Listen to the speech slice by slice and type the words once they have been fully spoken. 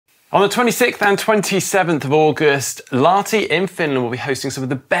On the 26th and 27th of August, Lahti in Finland will be hosting some of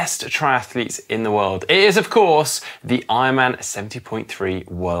the best triathletes in the world. It is, of course, the Ironman 70.3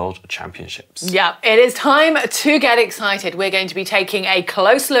 World Championships. Yeah, it is time to get excited. We're going to be taking a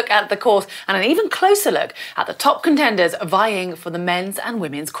close look at the course and an even closer look at the top contenders vying for the men's and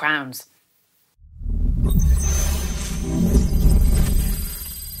women's crowns.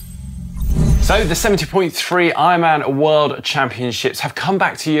 So the 70.3 Ironman World Championships have come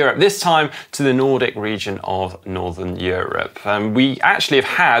back to Europe, this time to the Nordic region of Northern Europe. We actually have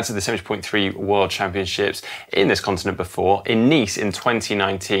had the 70.3 World Championships in this continent before, in Nice in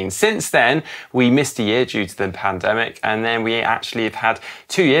 2019. Since then, we missed a year due to the pandemic, and then we actually have had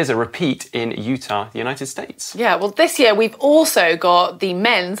 2 years, a repeat in Utah, the United States. Yeah, well, this year we've also got the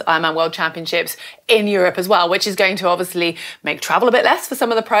men's Ironman World Championships in Europe as well, which is going to obviously make travel a bit less for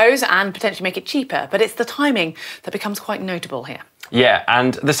some of the pros and potentially make it cheaper, but it's the timing that becomes quite notable here. Yeah,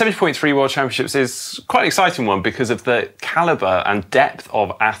 and the 70.3 World Championships is quite an exciting one because of the calibre and depth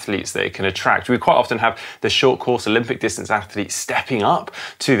of athletes that it can attract. We quite often have the short course Olympic distance athletes stepping up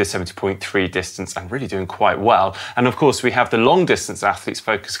to the 70.3 distance and really doing quite well. And of course, we have the long distance athletes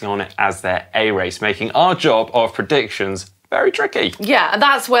focusing on it as their A race, making our job of predictions very tricky. Yeah, and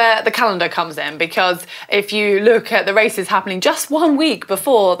that's where the calendar comes in, because if you look at the races happening just 1 week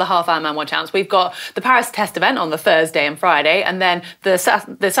before the Half Ironman World Champs, we've got the Paris test event on the Thursday and Friday, and then the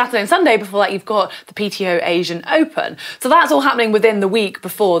Saturday and Sunday before that, you've got the PTO Asian Open. So that's all happening within the week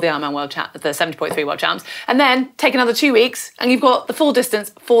before the Ironman World Champ, the 70.3 World Champs, and then take another 2 weeks, and you've got the full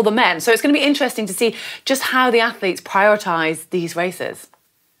distance for the men. So it's going to be interesting to see just how the athletes prioritise these races.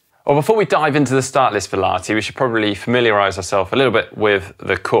 Well, before we dive into the start list for Lahti, we should probably familiarise ourselves a little bit with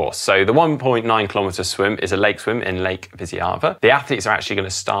the course. So the 1.9 kilometre swim is a lake swim in Lake Viziava. The athletes are actually going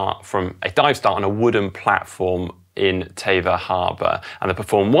to start from a dive start on a wooden platform in Tava Harbour, and they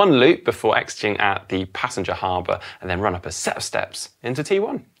perform one loop before exiting at the passenger harbour and then run up a set of steps into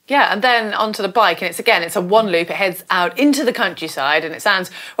T1. Yeah, and then onto the bike, and it's a one loop. It heads out into the countryside, and it sounds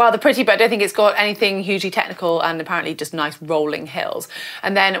rather pretty, but I don't think it's got anything hugely technical, and apparently just nice rolling hills.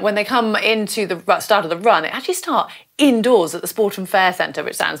 And then when they come into the start of the run, it actually starts indoors at the Sport and Fair Centre,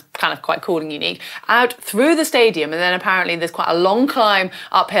 which sounds kind of quite cool and unique, out through the stadium, and then apparently there's quite a long climb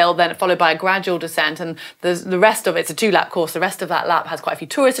uphill, then followed by a gradual descent, and the rest of it's a 2-lap course. The rest of that lap has quite a few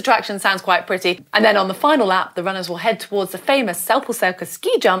tourist attractions, sounds quite pretty. And then on the final lap, the runners will head towards the famous Selpelselka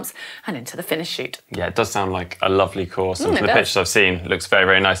ski jumps and into the finish chute. Yeah, it does sound like a lovely course, and from the pictures I've seen, it looks very,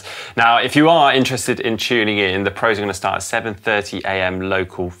 very nice. Now, if you are interested in tuning in, the pros are going to start at 7:30 a.m.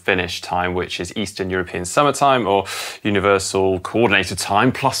 local finish time, which is Eastern European Summer Time, or Universal Coordinated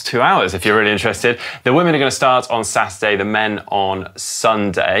Time, plus 2 hours if you're really interested. The women are going to start on Saturday, the men on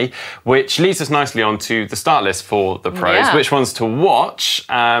Sunday, which leads us nicely on to the start list for the pros, which ones to watch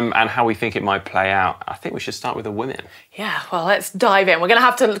and how we think it might play out. I think we should start with the women. Yeah, well, let's dive in. We're going to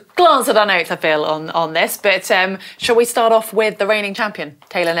have to glance at our notes, I feel, on this, but shall we start off with the reigning champion,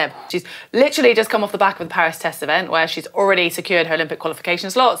 Taylor Knibb? She's literally just come off the back of the Paris test event where she's already secured her Olympic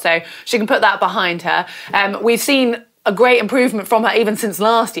qualification slot, so she can put that behind her. We've seen a great improvement from her even since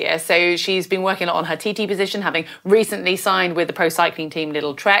last year. So she's been working a lot on her TT position, having recently signed with the pro cycling team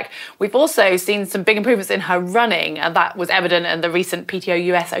Little Trek. We've also seen some big improvements in her running, and that was evident in the recent PTO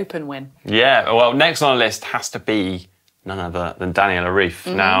US Open win. Yeah, well, next on the list has to be none other than Daniela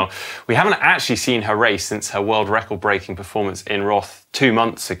Ryf. Now, we haven't actually seen her race since her world record-breaking performance in Roth 2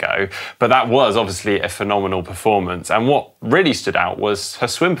 months ago, but that was obviously a phenomenal performance. And what really stood out was her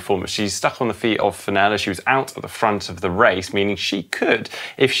swim performance. She stuck on the feet of Fenella. She was out at the front of the race, meaning she could,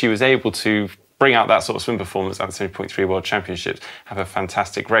 if she was able to bring out that sort of swim performance at the 70.3 World Championships, have a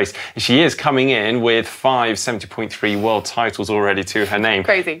fantastic race. And she is coming in with 5 70.3 world titles already to her name.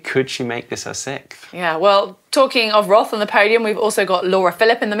 Crazy. Could she make this her 6th? Yeah, well, talking of Roth on the podium, we've also got Laura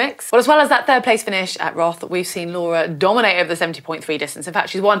Philipp in the mix. Well, as well as that 3rd place finish at Roth, we've seen Laura dominate over the 70.3 distance. In fact,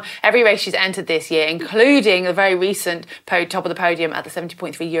 she's won every race she's entered this year, including the very recent top of the podium at the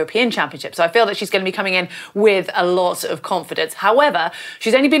 70.3 European Championship. So I feel that she's going to be coming in with a lot of confidence. However,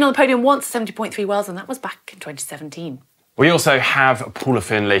 she's only been on the podium once at 70.3 Worlds, and that was back in 2017. We also have Paula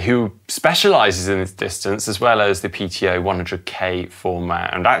Findlay, who specialises in this distance, as well as the PTO 100k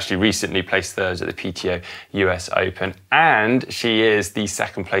format, and actually recently placed 3rd at the PTO US Open. And she is the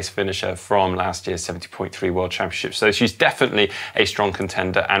 2nd place finisher from last year's 70.3 World Championships. So she's definitely a strong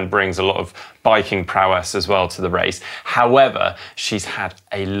contender and brings a lot of biking prowess as well to the race. However, she's had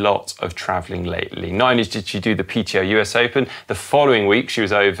a lot of travelling lately. Not only did she do the PTO US Open, the following week she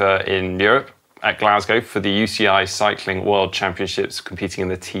was over in Europe, at Glasgow for the UCI Cycling World Championships, competing in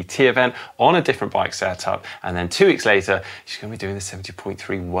the TT event on a different bike setup. And then 2 weeks later, she's going to be doing the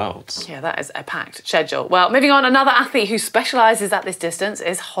 70.3 Worlds. Yeah, that is a packed schedule. Well, moving on, another athlete who specialises at this distance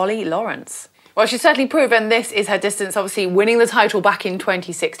is Holly Lawrence. Well, she's certainly proven this is her distance, obviously winning the title back in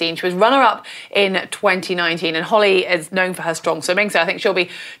 2016. She was runner-up in 2019, and Holly is known for her strong swimming, so I think she'll be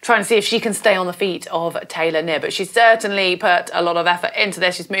trying to see if she can stay on the feet of Taylor Knibb. But she's certainly put a lot of effort into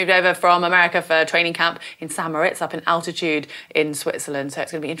this. She's moved over from America for training camp in St. Moritz, up in altitude in Switzerland, so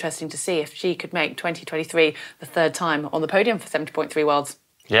it's going to be interesting to see if she could make 2023 the third time on the podium for 70.3 Worlds.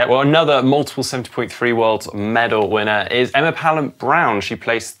 Yeah, well, another multiple 70.3 Worlds medal winner is Emma Pallant-Brown. She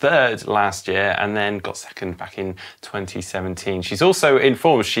placed 3rd last year and then got 2nd back in 2017. She's also in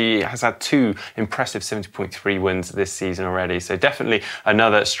form. She has had 2 impressive 70.3 wins this season already, so definitely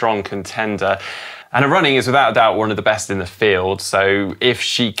another strong contender. And her running is without a doubt one of the best in the field, so if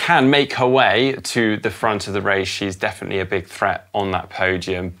she can make her way to the front of the race, she's definitely a big threat on that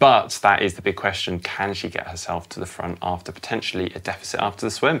podium. But that is the big question, can she get herself to the front after potentially a deficit after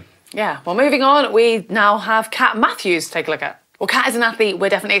the swim? Yeah, well, moving on, we now have Kat Matthews to take a look at. Well, Kat is an athlete we're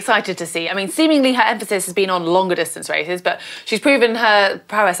definitely excited to see. I mean, seemingly her emphasis has been on longer distance races, but she's proven her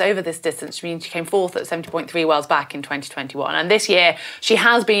prowess over this distance. I mean, she came 4th at 70.3 Worlds back in 2021. And this year, she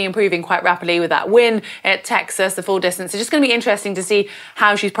has been improving quite rapidly with that win at Texas, the full distance. It's just going to be interesting to see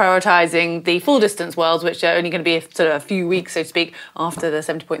how she's prioritising the full distance Worlds, which are only going to be sort of a few weeks, so to speak, after the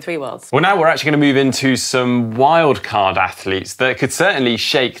 70.3 Worlds. Well, now we're actually going to move into some wildcard athletes that could certainly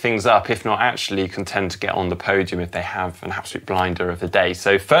shake things up, if not actually contend to get on the podium if they have an absolute blinder of the day.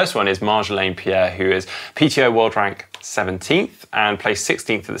 So first one is Marjolaine Pierre, who is PTO World Rank 17th and placed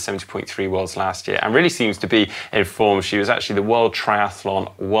 16th at the 70.3 Worlds last year and really seems to be in form. She was actually the World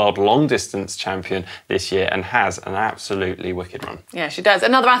Triathlon World Long Distance Champion this year and has an absolutely wicked run. Yeah, she does.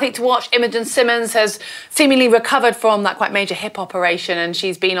 Another athlete to watch, Imogen Simmons, has seemingly recovered from that quite major hip operation, and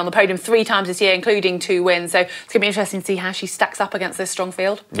she's been on the podium 3 times this year, including 2 wins. So it's going to be interesting to see how she stacks up against this strong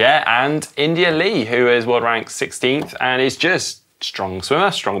field. Yeah, and India Lee, who is World Rank 16th and is just strong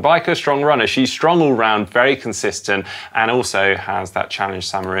swimmer, strong biker, strong runner. She's strong all round, very consistent, and also has that Challenge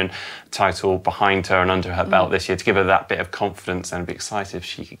Samarin title behind her and under her belt this year to give her that bit of confidence, and be excited if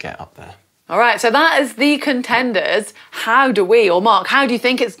she could get up there. All right, so that is the contenders. How do we, or Mark, how do you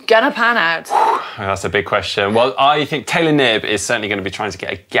think it's going to pan out? That's a big question. Well, I think Taylor Knibb is certainly going to be trying to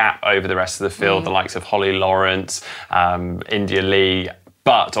get a gap over the rest of the field, the likes of Holly Lawrence, India Lee,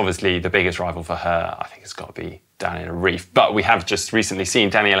 but obviously the biggest rival for her, I think, has got to be Daniela Ryf. But we have just recently seen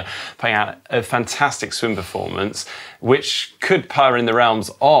Daniela putting out a fantastic swim performance, which could put her in the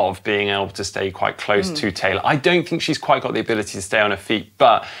realms of being able to stay quite close to Taylor. I don't think she's quite got the ability to stay on her feet,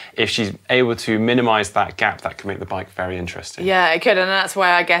 but if she's able to minimise that gap, that could make the bike very interesting. Yeah, it could, and that's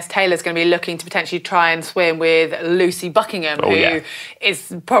why I guess Taylor's going to be looking to potentially try and swim with Lucy Buckingham, who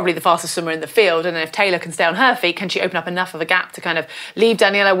is probably the fastest swimmer in the field, and if Taylor can stay on her feet, can she open up enough of a gap to kind of leave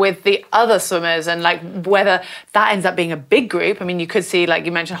Daniela with the other swimmers, and like whether that ends up being a big group. I mean, you could see, like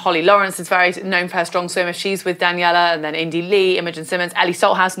you mentioned, Holly Lawrence is very known for her strong swim. If she's with Daniela, and then Indy Lee, Imogen Simmons, Ellie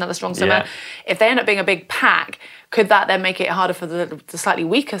Salthouse, another strong swimmer. Yeah. If they end up being a big pack, could that then make it harder for the slightly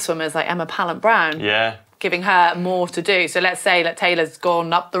weaker swimmers like Emma Pallant-Brown? Yeah. Giving her more to do. So let's say that Taylor's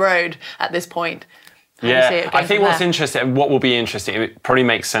gone up the road at this point. Yeah, I think what will be interesting, it probably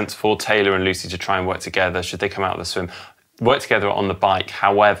makes sense for Taylor and Lucy to try and work together should they come out of the swim, work together on the bike.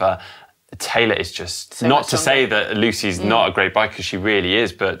 However, Taylor is just, so not to say that Lucy's not a great biker, because she really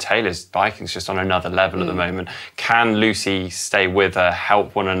is, but Taylor's biking is just on another level at the moment. Can Lucy stay with her,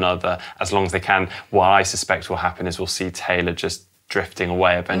 help one another as long as they can? What I suspect will happen is we'll see Taylor just drifting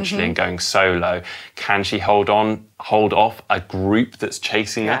away eventually and going solo. Can she hold off a group that's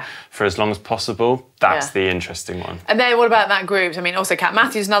chasing her for as long as possible? That's the interesting one. And then what about that group? I mean, also Kat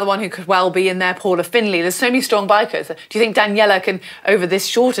Matthews, another one who could well be in there, Paula Finley. There's so many strong bikers. Do you think Daniela can, over this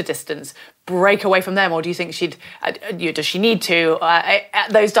shorter distance, break away from them, or do you think does she need to,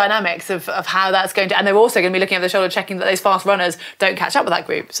 those dynamics of how that's going to, and they're also going to be looking over the shoulder, checking that those fast runners don't catch up with that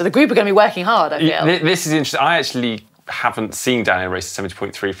group. So the group are going to be working hard, I feel. This is interesting. I actually haven't seen Daniela race at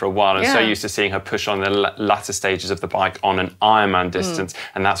 70.3 for a while, and so used to seeing her push on the latter stages of the bike on an Ironman distance,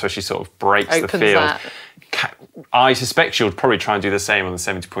 and that's where she sort of breaks the field. I suspect she'll probably try and do the same on the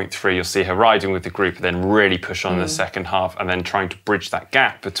 70.3. You'll see her riding with the group, then really push on the second half, and then trying to bridge that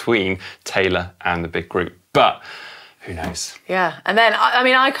gap between Taylor and the big group. But who knows? Yeah, and then, I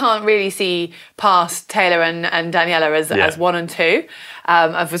mean, I can't really see past Taylor and Daniela as 1 and 2.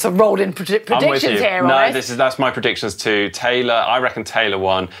 I've sort of rolled in predictions here. No, that's my predictions too. Taylor, I reckon Taylor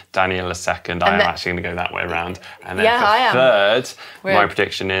 1, Daniela 2nd. I'm actually going to go that way around. And then for third, my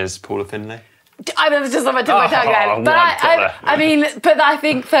prediction is Paula Finley. I was just on my tip of my tongue then. But I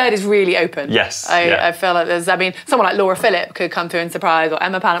think third is really open. Yes. I feel like there's, someone like Laura Phillip could come through and surprise, or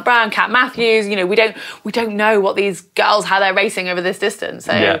Emma Pannant-Brown, Kat Matthews. We don't know what these girls, how they're racing over this distance.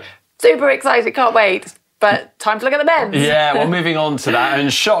 So super excited, can't wait. But time to look at the men's. Yeah, well, moving on to that.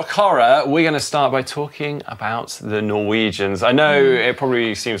 And shock horror, we're going to start by talking about the Norwegians. I know it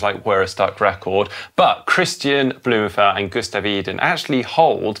probably seems like we're a stuck record, but Christian Blummenfelt and Gustav Iden actually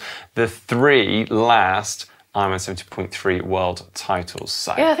hold the 3 last Ironman 70.3 world titles.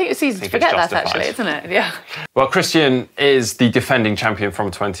 So I think it's easy to forget that, actually, isn't it? Yeah. Well, Christian is the defending champion from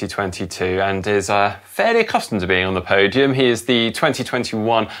 2022 and is fairly accustomed to being on the podium. He is the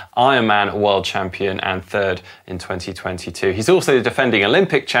 2021 Ironman World Champion and 3rd in 2022. He's also the defending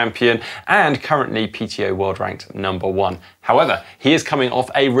Olympic champion and currently PTO World Ranked #1. However, he is coming off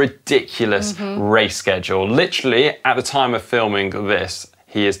a ridiculous race schedule. Literally, at the time of filming this,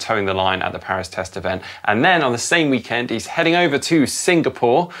 he is towing the line at the Paris test event. And then on the same weekend, he's heading over to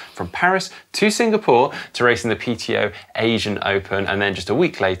Singapore, from Paris to Singapore, to race in the PTO Asian Open. And then just a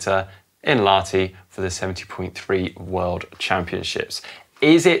week later in Lahti for the 70.3 World Championships.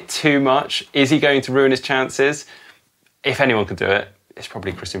 Is it too much? Is he going to ruin his chances? If anyone could do it, it's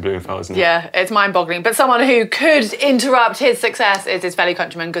probably Christian Blummenfelt, isn't it? Yeah, it's mind-boggling. But someone who could interrupt his success is his fellow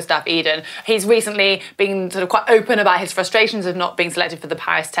countryman, Gustav Iden. He's recently been sort of quite open about his frustrations of not being selected for the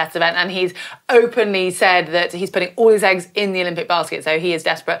Paris test event, and he's openly said that he's putting all his eggs in the Olympic basket, so he is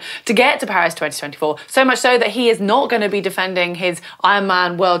desperate to get to Paris 2024. So much so that he is not going to be defending his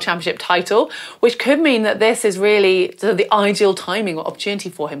Ironman World Championship title, which could mean that this is really sort of the ideal timing or opportunity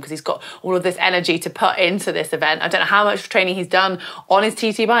for him, because he's got all of this energy to put into this event. I don't know how much training he's done on his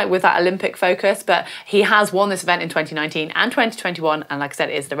TT bike with that Olympic focus, but he has won this event in 2019 and 2021, and like I said,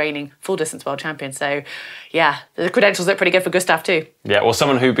 is the reigning full distance world champion. So yeah, the credentials look pretty good for Gustav too. Yeah, well,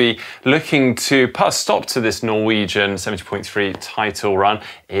 someone who'd be looking to put a stop to this Norwegian 70.3 title run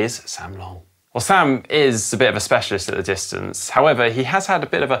is Sam Long. Well, Sam is a bit of a specialist at the distance. However, he has had a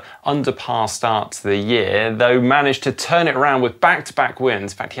bit of an under par start to the year, though managed to turn it around with back-to-back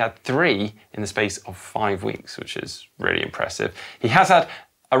wins. In fact, he had 3 in the space of 5 weeks, which is really impressive. He has had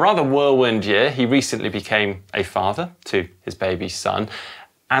a rather whirlwind year. He recently became a father to his baby son,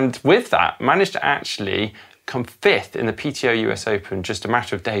 and with that, managed to actually come 5th in the PTO US Open just a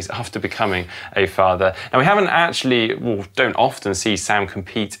matter of days after becoming a father. Now, we haven't actually, don't often see Sam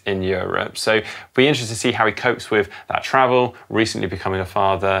compete in Europe, so it'll be interesting to see how he copes with that travel, recently becoming a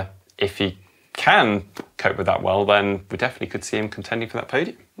father. If he can cope with that well, then we definitely could see him contending for that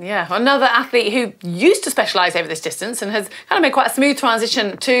podium. Yeah, another athlete who used to specialise over this distance and has kind of made quite a smooth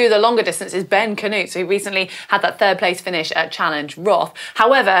transition to the longer distance is Ben Kanute. So he recently had that 3rd place finish at Challenge Roth.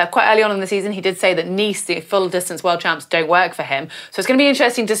 However, quite early on in the season, he did say that Nice, the full distance world champs, don't work for him. So it's going to be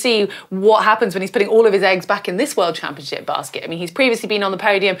interesting to see what happens when he's putting all of his eggs back in this world championship basket. I mean, he's previously been on the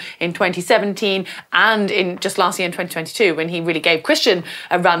podium in 2017 and in just last year in 2022 when he really gave Christian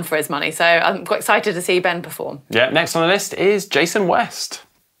a run for his money. So I'm quite excited to see Ben perform. Yeah, next on the list is Jason West.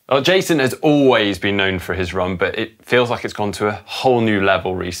 Well, Jason has always been known for his run, but it feels like it's gone to a whole new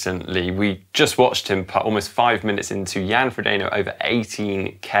level recently. We just watched him put almost 5 minutes into Jan Frodeno over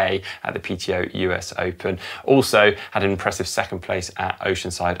 18k at the PTO US Open. Also had an impressive 2nd place at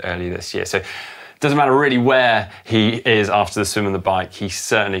Oceanside earlier this year. So doesn't matter really where he is after the swim and the bike, he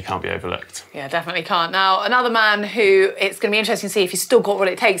certainly can't be overlooked. Yeah, definitely can't. Now, another man who it's going to be interesting to see if he's still got what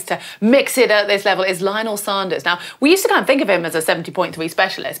it takes to mix it at this level is Lionel Sanders. Now, we used to kind of think of him as a 70.3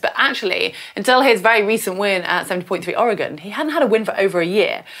 specialist, but actually, until his very recent win at 70.3 Oregon, he hadn't had a win for over a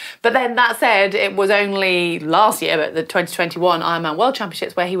year. But then that said, it was only last year at the 2021 Ironman World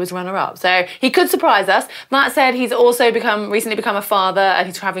Championships where he was runner-up. So he could surprise us. That said, he's also recently become a father, and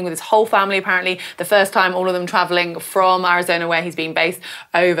he's travelling with his whole family, apparently. The first time all of them travelling from Arizona, where he's been based,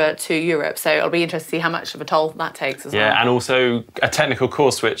 over to Europe. So it'll be interesting to see how much of a toll that takes as well. Yeah, and also a technical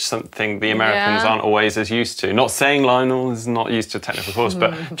course switch, something the Americans aren't always as used to. Not saying Lionel is not used to a technical course,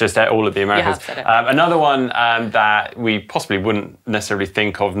 but just all of the Americans. Another one that we possibly wouldn't necessarily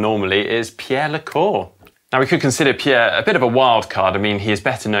think of normally is Pierre Lecour. Now, we could consider Pierre a bit of a wild card. I mean, he is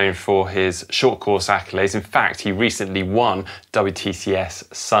better known for his short course accolades. In fact, he recently won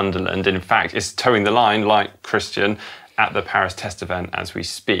WTCS Sunderland, and in fact is towing the line like Christian at the Paris test event as we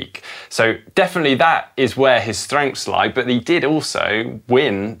speak. So definitely that is where his strengths lie, but he did also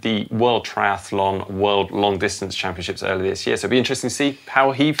win the World Triathlon World Long Distance Championships earlier this year. So it'll be interesting to see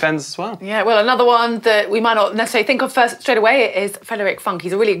how he fends as well. Yeah, well, another one that we might not necessarily think of first straight away is Frederick Funk.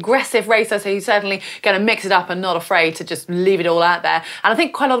 He's a really aggressive racer, so he's certainly going to mix it up and not afraid to just leave it all out there. And I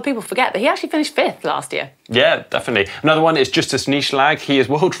think quite a lot of people forget that he actually finished 5th last year. Yeah, definitely. Another one is Justus Nieschlag. He is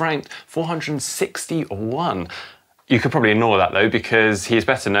world ranked 461. You could probably ignore that though, because he is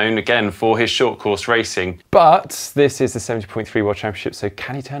better known again for his short course racing. But this is the 70.3 World Championship, so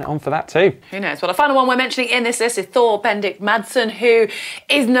can he turn it on for that too? Who knows? Well, the final one we're mentioning in this list is Thor Bendik Madsen, who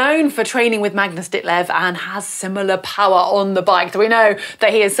is known for training with Magnus Ditlev and has similar power on the bike. So we know that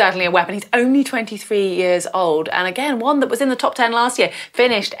he is certainly a weapon. He's only 23 years old. And again, one that was in the top 10 last year,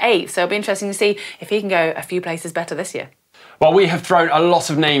 finished 8th. So it'll be interesting to see if he can go a few places better this year. Well, we have thrown a lot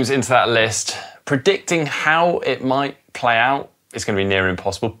of names into that list. Predicting how it might play out is going to be near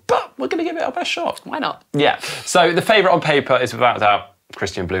impossible, but we're going to give it our best shot. Why not? Yeah. So the favourite on paper is without doubt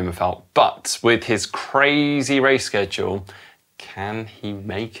Christian Blummenfelt, but with his crazy race schedule, can he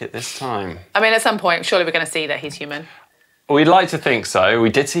make it this time? I mean, at some point, surely we're going to see that he's human. We'd like to think so. We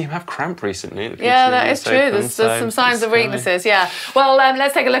did see him have cramp recently. Yeah, that is true. There's some signs of weaknesses, yeah. Well,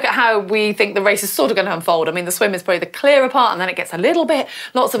 let's take a look at how we think the race is sort of going to unfold. I mean, the swim is probably the clearer part, and then it gets a little bit,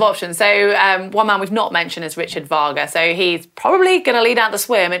 lots of options. So one man we've not mentioned is Richard Varga. So he's probably going to lead out the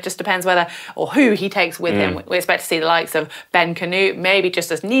swim. It just depends whether or who he takes with him. We expect to see the likes of Ben Kanute, maybe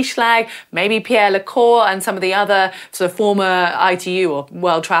Justus Nieschlag, maybe Pierre Lecour, and some of the other sort of former ITU or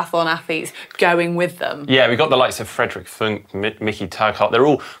World Triathlon athletes going with them. Yeah, we've got the likes of Frederick Funk, Mickey Turkhart. They're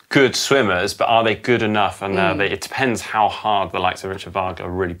all good swimmers, but are they good enough? And it depends how hard the likes of Richard Varga are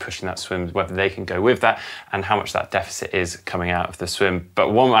really pushing that swim, whether they can go with that and how much that deficit is coming out of the swim. But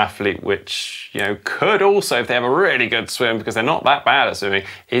one athlete which, you know, could also, if they have a really good swim, because they're not that bad at swimming,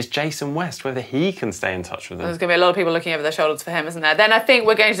 is Jason West, whether he can stay in touch with them. There's going to be a lot of people looking over their shoulders for him, isn't there? Then I think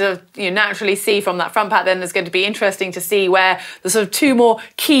we're going to naturally see from that front pack, then there's going to be interesting to see where the sort of two more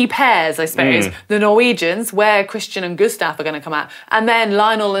key pairs, I suppose, the Norwegians, where Christian and Gustav are going to come out, and then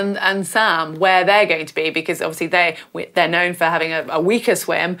Lionel and Sam, where they're going to be, because obviously they're known for having a weaker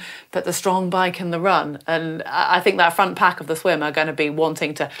swim, but the strong bike and the run. And I think that front pack of the swim are going to be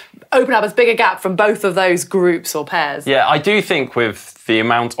wanting to open up as big a gap from both of those groups or pairs. Yeah, I do think with the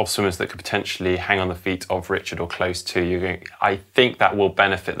amount of swimmers that could potentially hang on the feet of Richard or close to, I think that will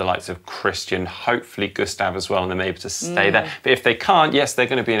benefit the likes of Christian, hopefully Gustav as well, and they're able to stay there. But if they can't, yes, they're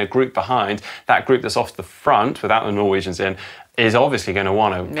going to be in a group behind. That group that's off the front, without the Norwegians in, is obviously going to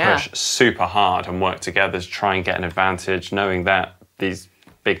want to push super hard and work together to try and get an advantage, knowing that these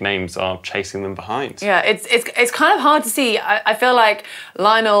big names are chasing them behind. Yeah, it's kind of hard to see. I feel like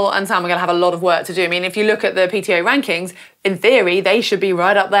Lionel and Sam are going to have a lot of work to do. I mean, if you look at the PTO rankings, in theory, they should be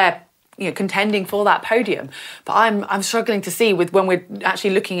right up there, you know, contending for that podium. But I'm struggling to see with when we're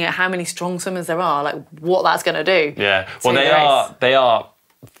actually looking at how many strong swimmers there are, like what that's going to do. Yeah, well, they are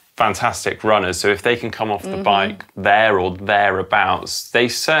fantastic runners, so if they can come off the bike there or thereabouts, they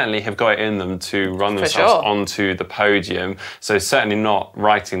certainly have got it in them to run themselves onto the podium. So certainly not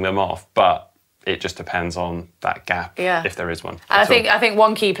writing them off, but it just depends on that gap, if there is one. And I think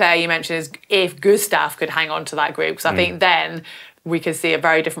one key player you mentioned is if Gustav could hang on to that group, because I think then we could see a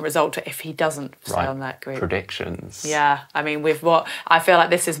very different result to if he doesn't stay on that group. Predictions. Yeah, I mean, I feel like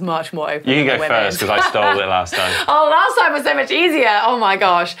this is much more open. You can go first because I stole it last time. Oh, last time was so much easier. Oh my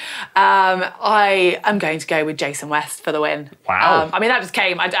gosh. I am going to go with Jason West for the win. Wow. I mean, that just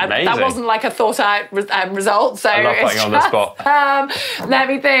came. That wasn't like a thought out result. So I'm not putting on the spot. Let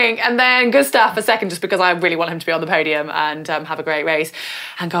me think. And then Gustav for second, just because I really want him to be on the podium and have a great race.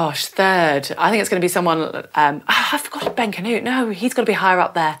 And gosh, third, I think it's going to be someone. I forgot Ben Kanute. No, he's got to be higher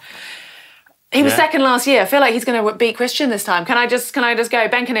up there. He was second last year. I feel like he's going to beat Christian this time. Can I just go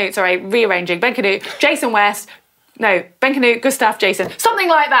Ben Kanute? Sorry, rearranging. Ben Kanute, Jason West. No, Ben Kanute, Gustav, Jason. Something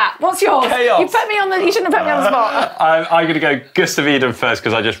like that. What's yours? Chaos. You shouldn't have put me on the spot. I'm going to go Gustav Eden first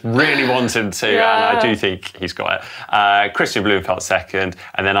because I just really want him to, and I do think he's got it. Christian Blummenfelt second,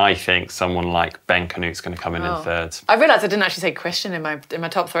 and then I think someone like Ben Kanute's going to come in third. I realised I didn't actually say Christian in my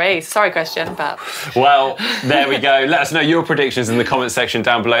top three. Sorry, Christian, but... Well, there we go. Let us know your predictions in the comment section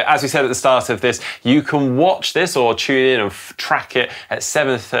down below. As we said at the start of this, you can watch this or tune in and track it at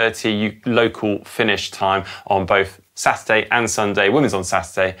 7:30 local finish time on both Saturday and Sunday. Women's on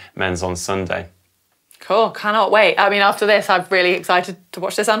Saturday, men's on Sunday. Cool, cannot wait. I mean, after this, I'm really excited to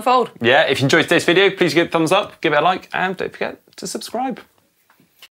watch this unfold. Yeah, if you enjoyed today's video, please give it a thumbs up, give it a like, and don't forget to subscribe.